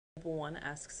Example 1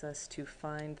 asks us to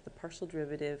find the partial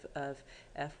derivative of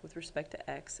f with respect to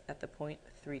x at the point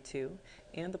 3, 2,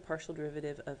 and the partial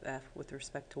derivative of f with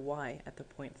respect to y at the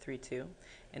point 3, 2.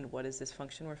 And what is this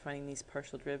function we're finding these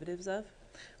partial derivatives of?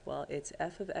 Well, it's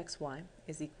f of xy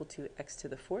is equal to x to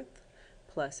the fourth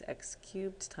plus x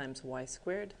cubed times y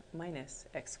squared minus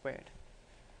x squared.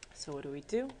 So what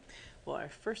do? Well, our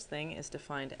first thing is to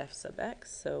find f sub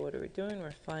x. So what are we doing?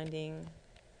 We're finding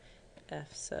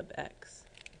f sub x.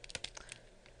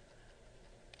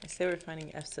 I say we're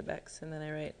finding f sub x, and then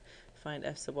I write find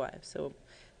f sub y. So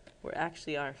we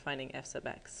actually are finding f sub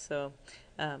x. So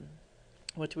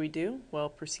what do? Well,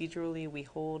 procedurally, we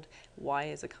hold y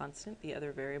as a constant. The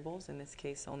other variables, in this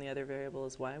case, only other variable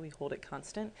is y. We hold it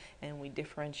constant, and we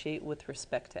differentiate with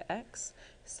respect to x.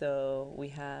 So we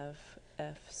have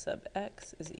f sub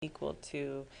x is equal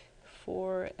to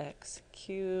 4x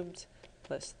cubed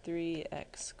plus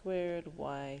 3x squared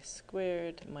y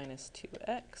squared minus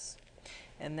 2x.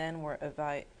 And then we're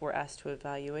asked to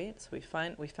evaluate. So we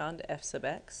found f sub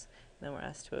x. Then we're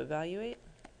asked to evaluate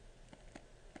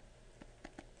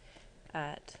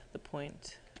at the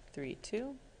point 3,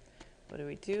 2.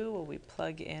 What do? Well, we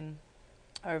plug in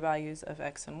our values of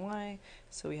x and y.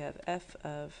 So we have f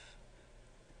of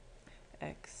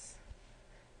x,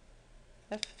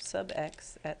 f sub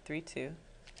x at 3, 2.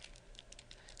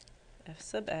 F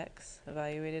sub x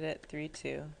evaluated at 3,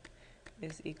 2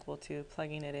 is equal to,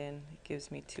 plugging it in, it gives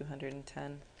me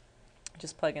 210.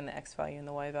 Just plug in the x value and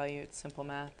the y value, it's simple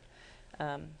math.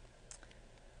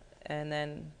 And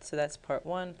then, so that's part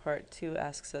 1. Part 2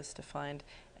 asks us to find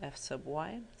f sub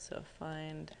y. So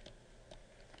find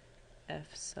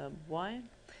f sub y.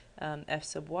 F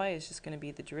sub y is just going to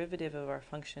be the derivative of our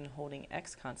function holding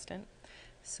x constant.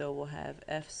 So we'll have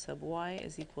f sub y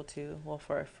is equal to, well,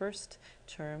 for our first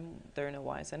term, there are no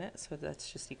y's in it, so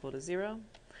that's just equal to 0.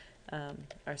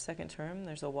 Our second term,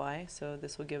 there's a y, so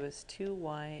this will give us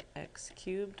 2yx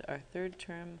cubed. Our third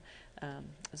term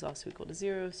is also equal to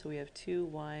 0, so we have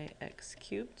 2yx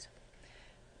cubed.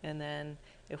 And then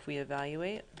if we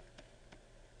evaluate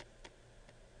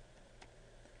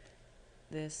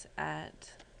this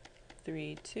at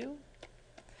 3, 2,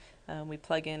 we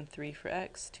plug in 3 for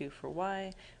x, 2 for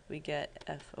y, we get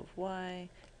f of y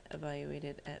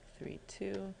evaluated at 3,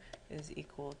 2 is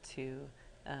equal to,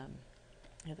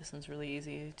 yeah, this one's really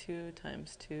easy, 2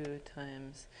 times 2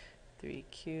 times 3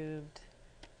 cubed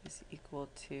is equal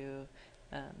to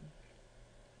 7.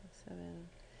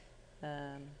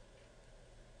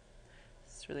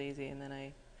 It's really easy, and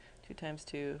then 2 times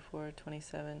 2, 4,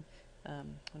 27, what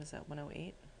is that,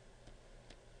 108?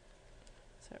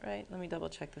 Is that right? Let me double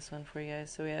check this one for you guys.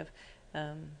 So we have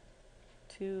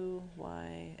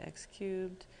 2yx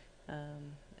cubed,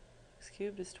 x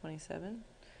cubed is 27,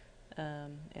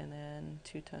 and then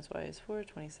 2 times y is 4,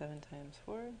 27 times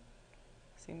 4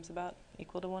 seems about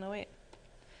equal to 108.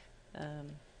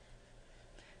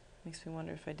 Makes me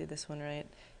wonder if I did this one right.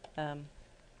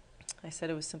 I said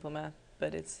it was simple math,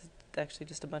 but it's actually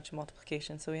just a bunch of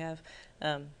multiplication. So we have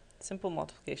simple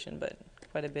multiplication, but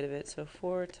quite a bit of it. So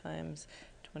 4 times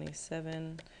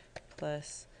 27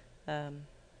 plus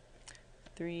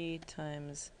 3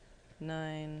 times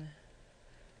 9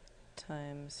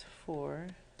 times 4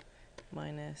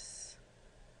 minus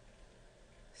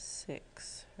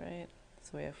 6, right?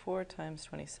 So we have 4 times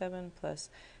 27 plus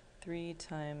 3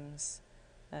 times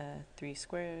 3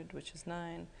 squared, which is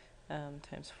 9,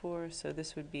 times 4. So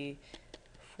this would be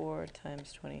 4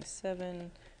 times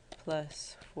 27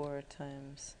 plus 4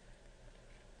 times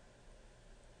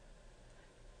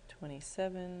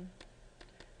 27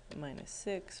 minus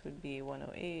 6 would be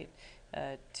 108.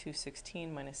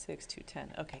 216 minus 6,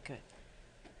 210. Okay, good.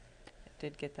 I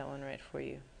did get that one right for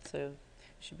you. So you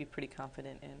should be pretty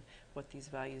confident in what these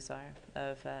values are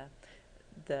of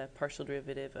the partial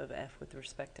derivative of f with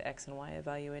respect to x and y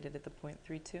evaluated at the point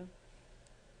 3, 2.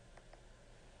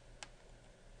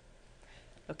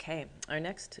 Okay, our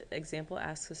next example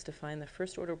asks us to find the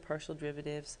first order partial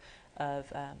derivatives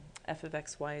of f of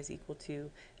xy is equal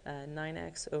to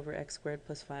 9x over x squared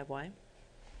plus 5y.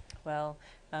 Well,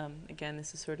 again,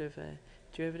 this is sort of a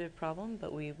derivative problem,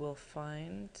 but we will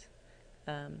find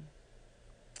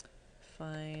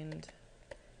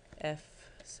f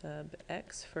sub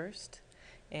x first,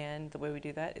 and the way we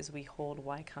do that is we hold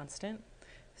y constant.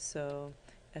 So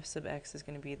f sub x is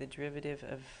going to be the derivative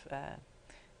of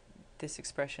this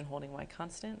expression holding y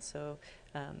constant. So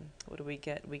what do we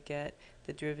get? We get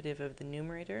the derivative of the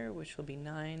numerator, which will be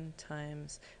 9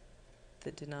 times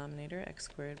the denominator, x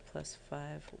squared plus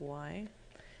 5y,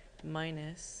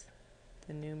 minus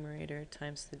the numerator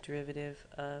times the derivative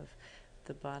of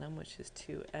the bottom, which is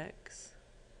 2x,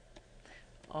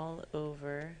 all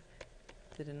over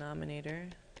the denominator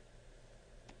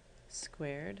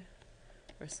squared.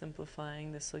 Or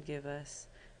simplifying, this will give us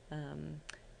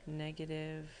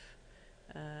negative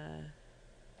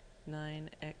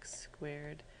 9x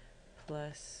squared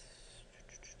plus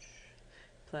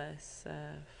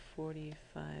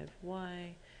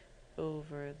 45y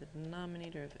over the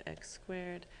denominator of x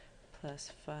squared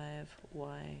plus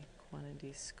 5y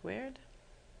quantity squared.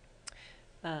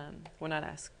 We're not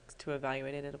asked to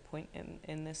evaluate it at a point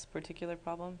in this particular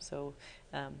problem, so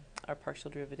our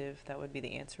partial derivative, that would be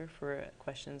the answer for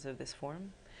questions of this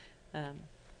form.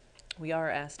 We are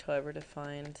asked, however, to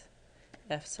find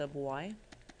f sub y,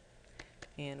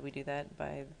 and we do that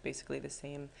by basically the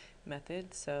same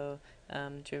method. So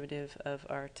derivative of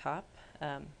our top,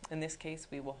 in this case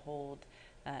we will hold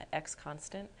x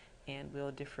constant, and we'll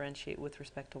differentiate with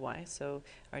respect to y. So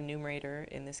our numerator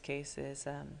in this case is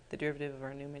the derivative of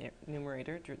our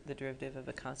numerator, the derivative of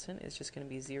a constant, is just going to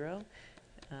be 0.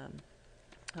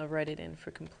 I'll write it in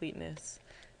for completeness.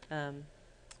 And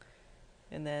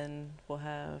then we'll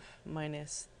have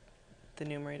minus the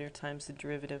numerator times the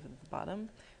derivative of the bottom,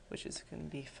 which is going to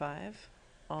be 5,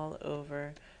 all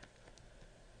over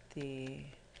the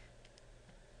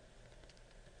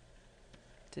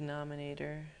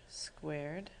denominator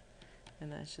squared.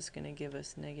 And that's just going to give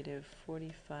us negative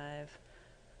 45x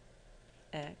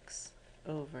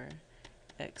over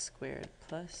x squared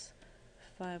plus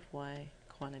 5y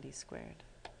quantity squared.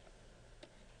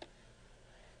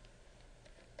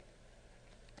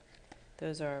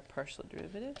 Those are our partial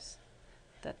derivatives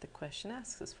that the question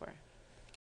asks us for.